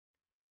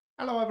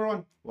Hello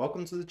everyone,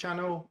 welcome to the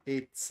channel.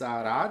 It's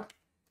Rad,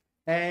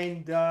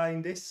 and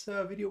in this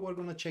video we're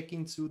going to check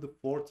into the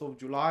 4th of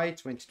July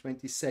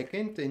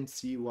 2022 and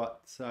see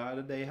what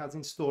the day has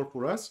in store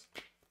for us.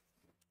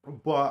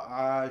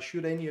 But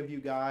should any of you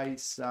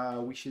guys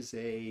wishes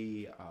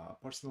a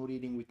personal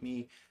reading with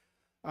me,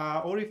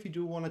 or if you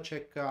do want to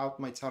check out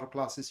my tarot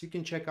classes, you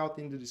can check out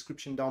in the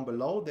description down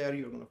below. There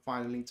you're going to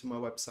find a link to my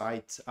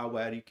website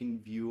where you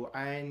can view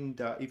and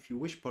if you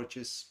wish,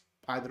 purchase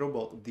either or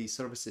both of these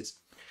services.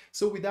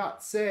 So with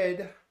that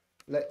said,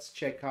 let's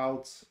check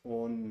out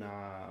on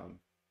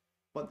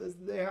what this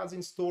day has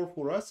in store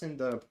for us. And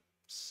the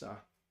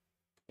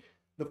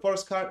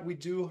first card we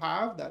do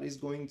have, that is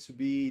going to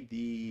be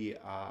the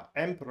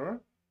Emperor,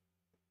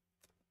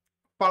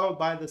 followed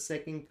by the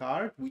second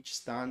card, which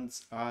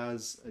stands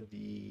as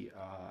the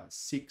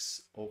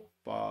Six of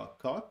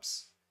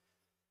Cups.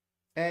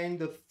 And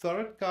the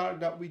third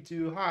card that we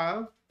do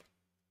have,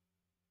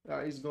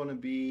 that is going to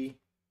be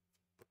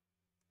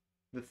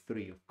the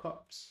Three of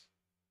Cups.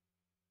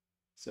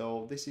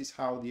 So this is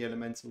how the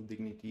elemental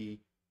dignity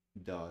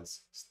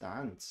does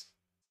stand.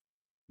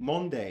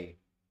 Monday.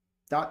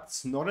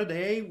 That's not a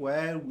day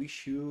where we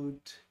should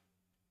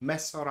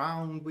mess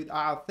around with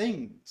our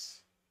things,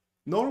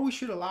 nor we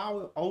should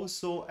allow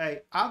also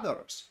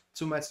others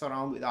to mess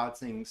around with our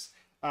things.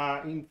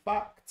 In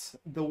fact,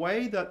 the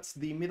way that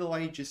the Middle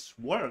Ages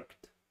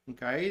worked,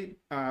 okay,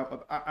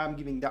 I'm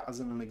giving that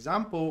as an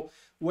example,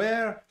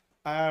 where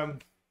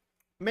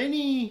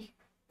many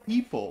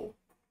people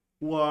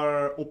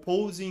were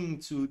opposing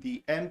to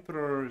the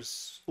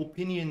emperor's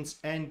opinions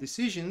and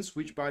decisions,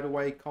 which by the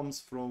way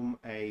comes from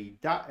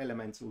that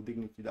elemental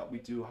dignity that we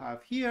do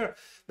have here.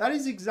 That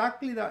is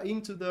exactly that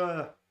into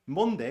the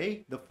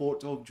Monday, the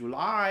 4th of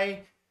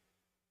July.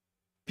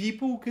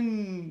 People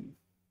can,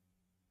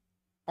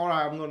 or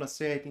I'm gonna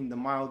say it in the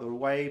milder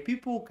way,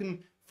 people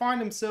can find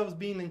themselves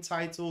being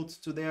entitled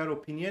to their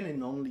opinion,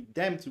 and only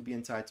them to be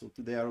entitled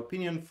to their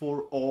opinion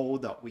for all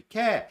that we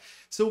care.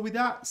 So with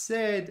that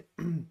said,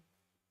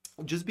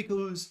 just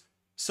because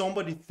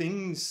somebody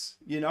thinks,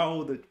 you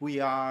know, that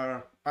we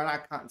are, and I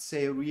can't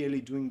say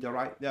really doing the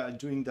right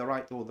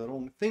or the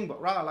wrong thing,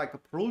 but rather like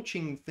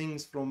approaching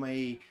things from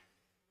a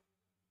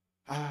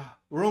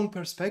wrong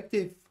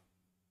perspective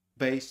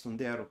based on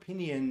their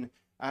opinion,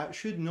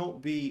 should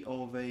not be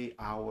of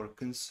our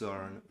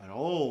concern at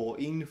all.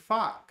 In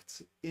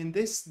fact, in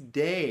this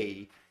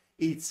day,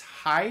 it's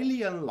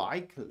highly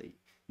unlikely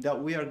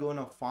that we are going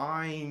to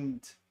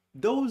find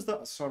those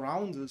that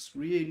surround us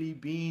really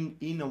being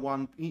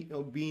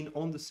being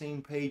on the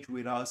same page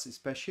with us,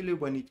 especially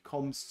when it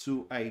comes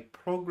to a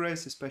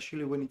progress,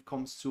 especially when it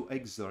comes to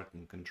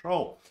exerting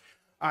control.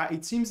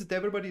 It seems that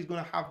everybody is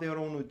going to have their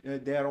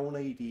own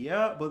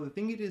idea, but the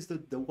thing is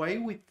that the way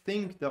we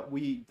think that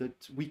we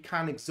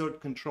can exert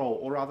control,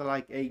 or rather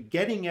like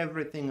getting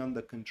everything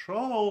under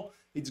control,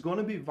 it's going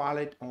to be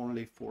valid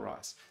only for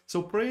us.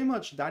 So pretty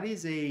much that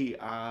is a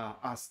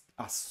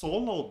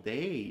solo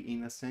day,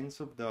 in a sense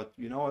of that,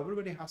 you know,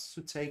 everybody has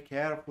to take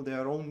care for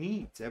their own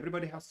needs.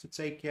 Everybody has to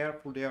take care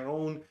for their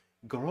own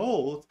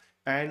growth,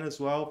 and as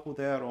well for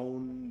their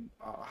own,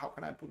 how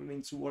can I put it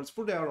into words,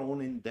 for their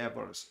own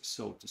endeavors,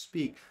 so to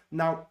speak.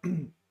 Now,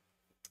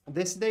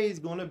 this day is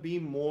going to be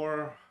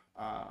more,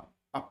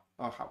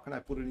 how can I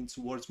put it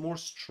into words, more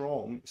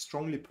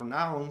strongly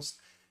pronounced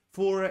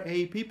for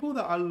people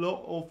that a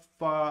lot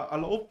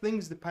of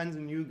things depends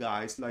on you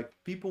guys, like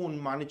people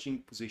in managing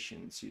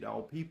positions, you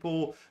know,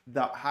 people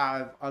that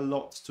have a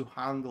lot to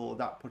handle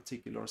that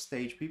particular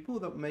stage, people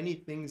that many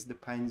things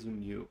depends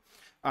on you.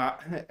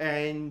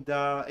 And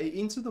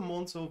into the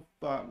month of,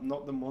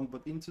 not the month,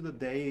 but into the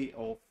day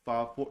of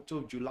 4th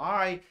of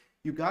July,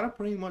 you gotta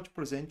pretty much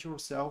present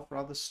yourself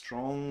rather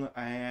strong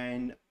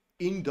and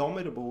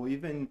indomitable.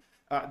 Even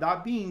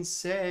that being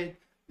said,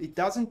 it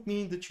doesn't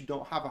mean that you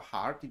don't have a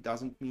heart. It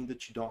doesn't mean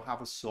that you don't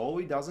have a soul.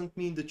 It doesn't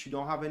mean that you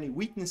don't have any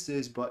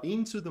weaknesses. But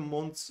into the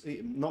month,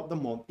 not the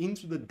month,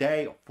 into the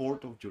day of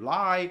 4th of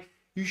July,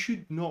 you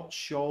should not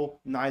show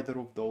neither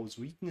of those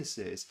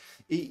weaknesses.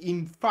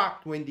 In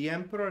fact, when the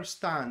Emperor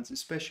stands,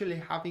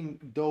 especially having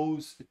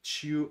those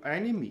two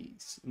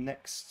enemies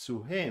next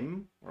to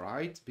him,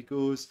 right?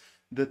 Because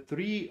the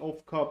Three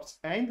of Cups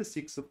and the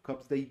Six of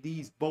Cups,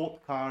 these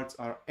both cards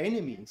are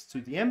enemies to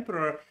the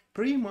Emperor,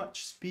 pretty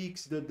much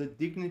speaks that the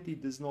dignity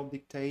does not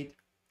dictate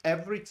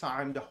every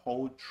time the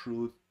whole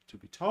truth to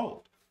be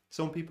told.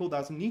 Some people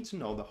doesn't need to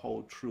know the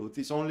whole truth.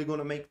 It's only going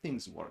to make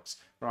things worse,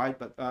 right?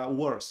 But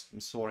worse,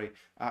 I'm sorry.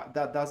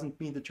 That doesn't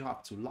mean that you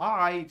have to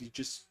lie. You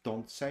just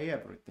don't say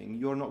everything.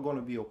 You're not going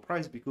to be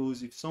oppressed,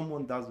 because if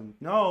someone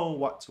doesn't know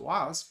what to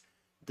ask,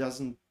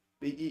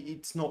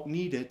 it's not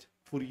needed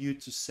for you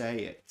to say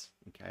it,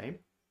 okay?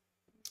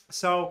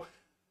 So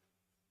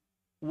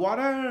what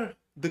are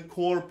the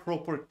core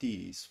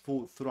properties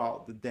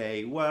throughout the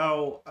day?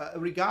 Well,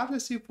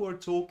 regardless if we're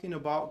talking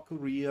about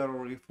career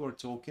or if we're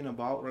talking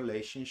about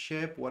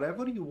relationship,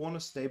 whatever you want to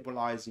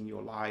stabilize in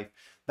your life,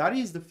 that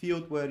is the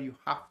field where you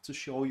have to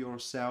show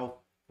yourself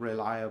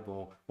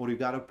reliable, or you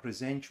got to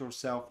present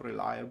yourself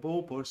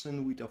reliable,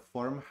 person with a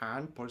firm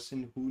hand,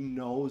 person who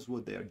knows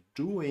what they're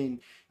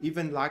doing.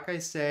 Even like I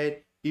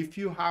said, if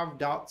you have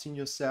doubts in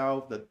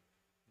yourself, that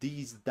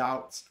these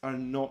doubts are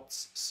not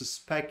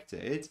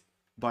suspected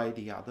by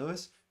the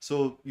others,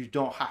 so you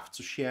don't have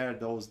to share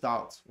those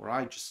doubts,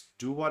 right? Just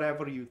do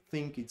whatever you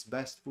think is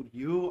best for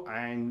you,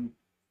 and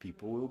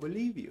people will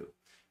believe you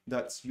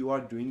that you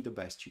are doing the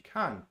best you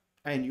can,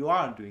 and you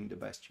are doing the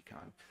best you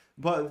can.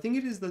 But the thing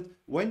is that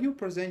when you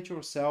present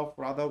yourself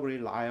rather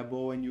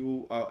reliable, and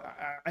you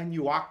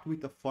act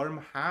with a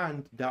firm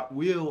hand, that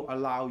will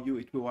allow you,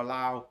 it will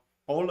allow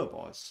all of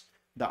us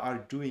that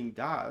are doing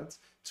that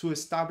to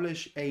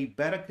establish a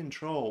better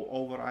control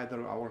over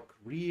either our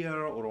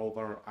career or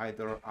over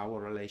either our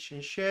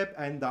relationship.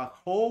 And the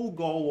whole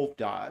goal of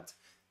that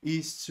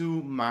is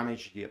to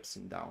manage the ups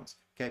and downs.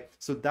 Okay,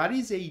 so that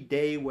is a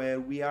day where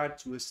we are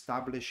to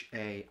establish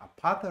a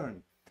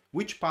pattern,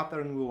 which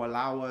pattern will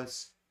allow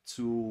us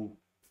to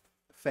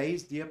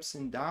face the ups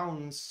and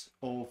downs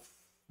of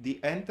the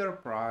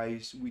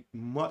enterprise with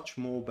much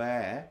more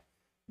bear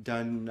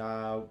than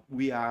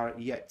we are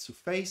yet to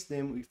face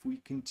them if we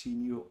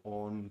continue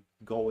on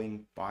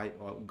going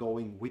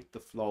with the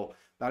flow.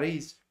 That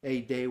is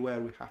a day where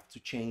we have to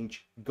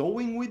change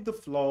going with the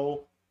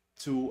flow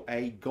to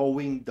a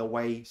going the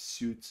way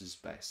suits us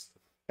best.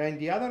 And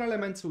the other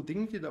elemental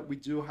dignity that we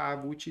do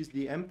have, which is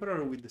the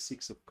Emperor with the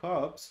Six of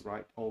Cups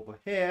right over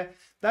here,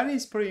 that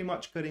is pretty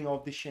much cutting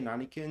off the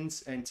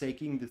shenanigans and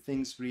taking the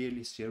things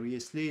really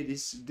seriously.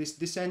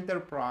 This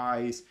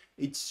enterprise,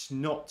 it's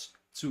not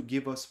to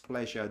give us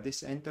pleasure.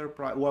 This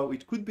enterprise, well,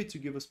 it could be to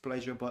give us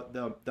pleasure, but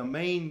the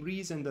main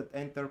reason that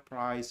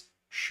enterprise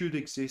should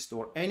exist,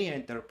 or any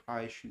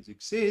enterprise should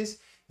exist,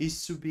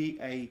 is to be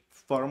a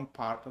firm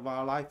part of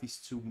our life, is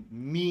to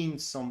mean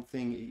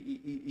something,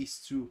 is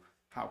to,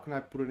 how can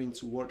I put it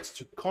into words,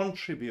 to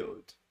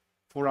contribute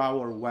for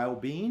our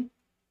well-being,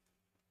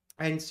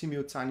 and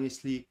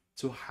simultaneously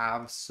to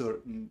have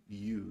certain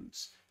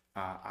use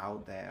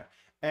out there.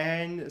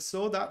 And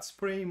so that's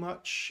pretty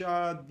much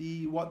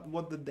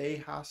what the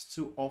day has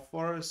to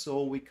offer.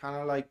 So we kind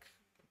of like,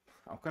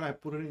 how can I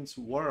put it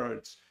into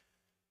words?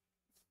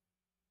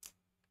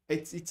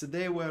 It's a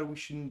day where we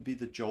shouldn't be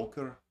the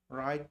joker,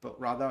 right? But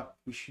rather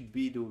we should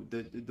be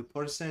the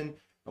person,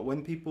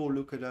 when people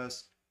look at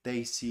us,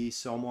 they see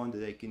someone that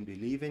they can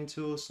believe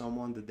into,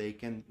 someone that they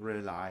can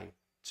rely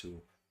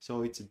to.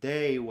 So it's a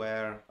day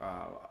where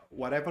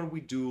whatever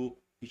we do,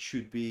 it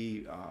should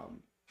be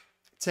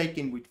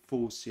taken with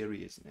full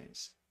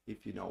seriousness,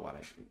 if you know what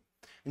I mean.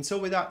 And so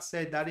with that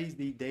said, that is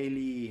the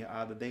daily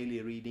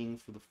reading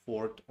for the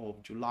 4th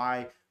of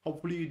July.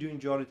 Hopefully you do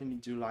enjoy it and you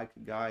do like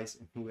it, guys,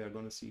 and we are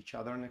going to see each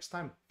other next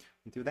time.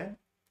 Until then,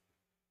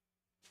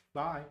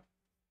 bye.